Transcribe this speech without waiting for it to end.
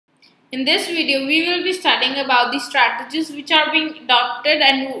In this video, we will be studying about the strategies which are being adopted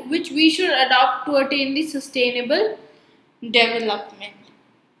and which we should adopt to attain the sustainable development.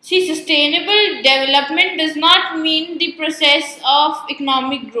 See, sustainable development does not mean the process of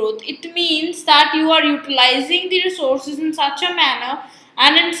economic growth. It means that you are utilizing the resources in such a manner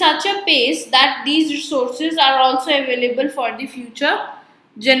and in such a pace that these resources are also available for the future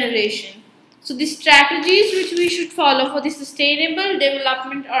generation. So the strategies which we should follow for the sustainable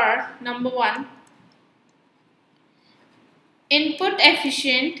development are: number one, input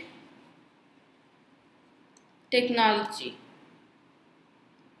efficient technology,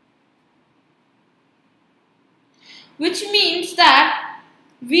 which means that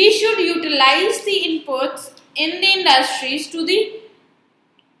we should utilize the inputs in the industries to the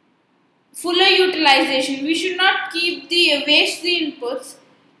fuller utilization. We should not waste the inputs.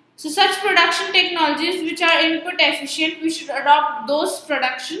 So such production technologies which are input efficient, we should adopt those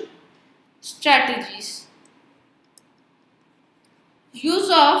production strategies.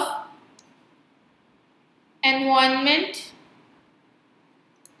 Use of environment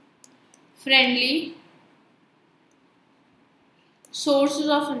friendly sources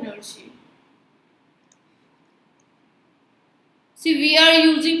of energy. See, we are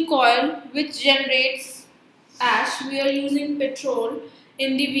using coal which generates ash. We are using petrol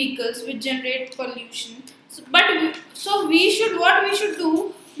in the vehicles which generate pollution. What we should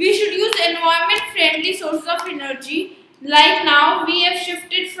do, we should use environment friendly sources of energy. Like now we have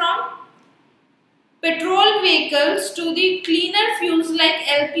shifted from petrol vehicles to the cleaner fuels like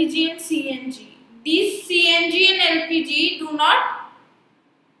LPG and CNG. These CNG and LPG do not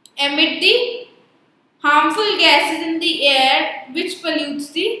emit the harmful gases in the air which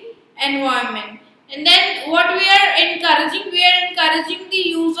pollutes the environment. And then what we are encouraging the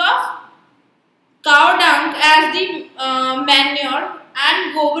use of cow dung as the manure,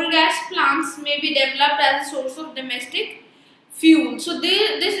 and gobar gas plants may be developed as a source of domestic fuel. So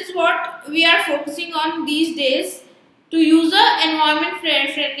this is what we are focusing on these days, to use an environment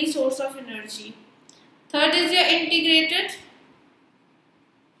friendly source of energy. Third is your integrated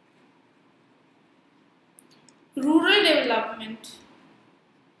rural development.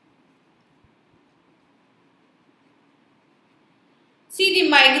 See, the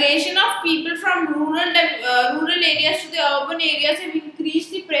migration of people from rural areas to the urban areas have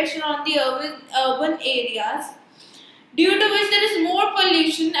increased the pressure on the urban areas, due to which there is more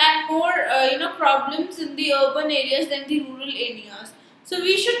pollution and more problems in the urban areas than the rural areas. So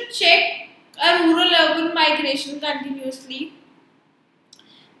we should check our rural-urban migration continuously.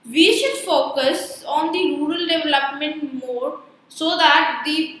 We should focus on the rural development more, so that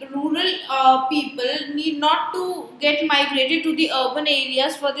the rural people need not to get migrated to the urban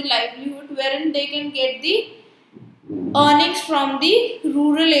areas for the livelihood, wherein they can get the earnings from the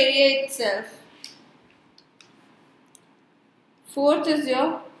rural area itself. Fourth is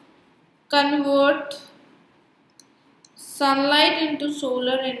your convert sunlight into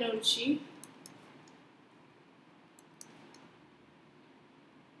solar energy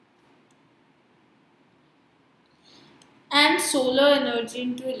and solar energy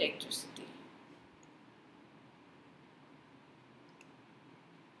into electricity.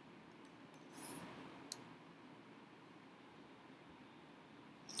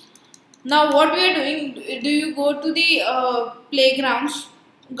 Now what we are doing, do you go to the playgrounds,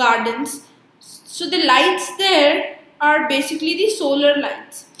 gardens? So the lights there are basically the solar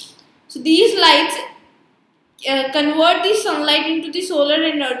lights. So these lights convert the sunlight into the solar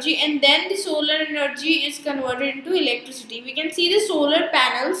energy, and then the solar energy is converted into electricity. We can see the solar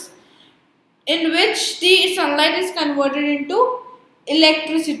panels in which the sunlight is converted into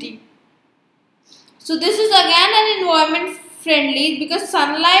electricity. So this is again an environment friendly, because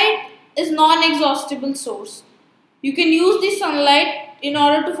sunlight is non-exhaustible source. You can use the sunlight in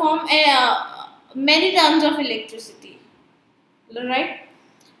order to form many tons of electricity. Alright.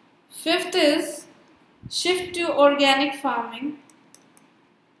 Fifth is shift to organic farming.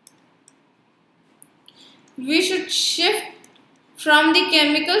 We should shift from the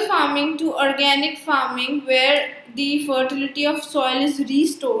chemical farming to organic farming, where the fertility of soil is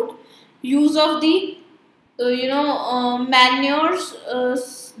restored. Use of the manures,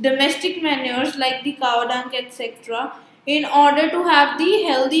 domestic manures like the cow dung, etc., in order to have the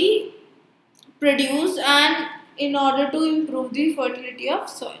healthy produce and in order to improve the fertility of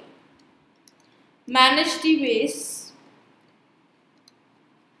soil. Manage the waste.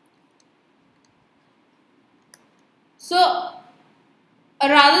 So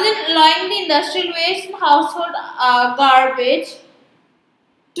rather than allowing the industrial waste and household garbage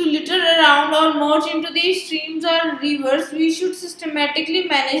to litter around or merge into the streams or rivers, we should systematically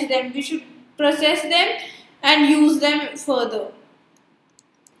manage them. We should process them and use them further.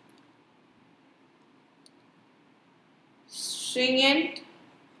 Stringent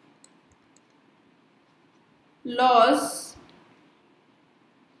laws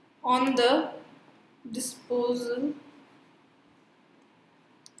on the disposal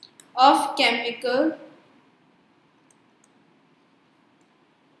of chemical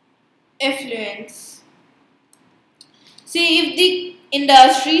effluents. See, if the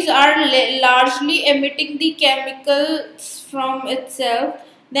industries are largely emitting the chemicals from itself,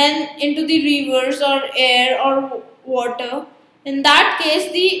 then into the rivers or air or water, in that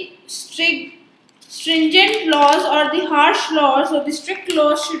case, the stringent laws or the harsh laws or the strict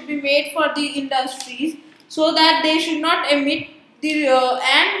laws should be made for the industries so that they should not emit the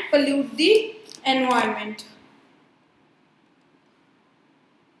and pollute the environment.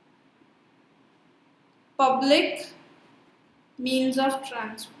 Public means of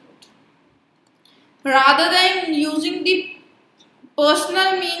transport. Rather than using the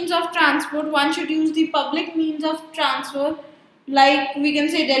personal means of transport, one should use the public means of transport, like we can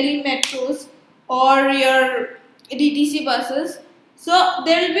say Delhi metros or your DTC buses. So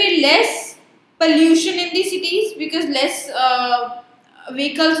there will be less pollution in the cities because less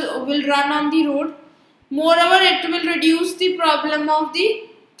vehicles will run on the road. Moreover, it will reduce the problem of the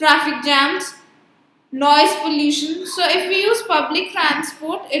traffic jams, noise pollution. So if we use public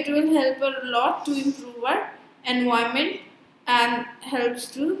transport, it will help a lot to improve our environment and helps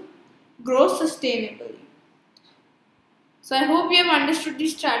to grow sustainably. So I hope you have understood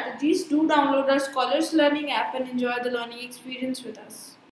these strategies. Do download our Scholars Learning app and enjoy the learning experience with us.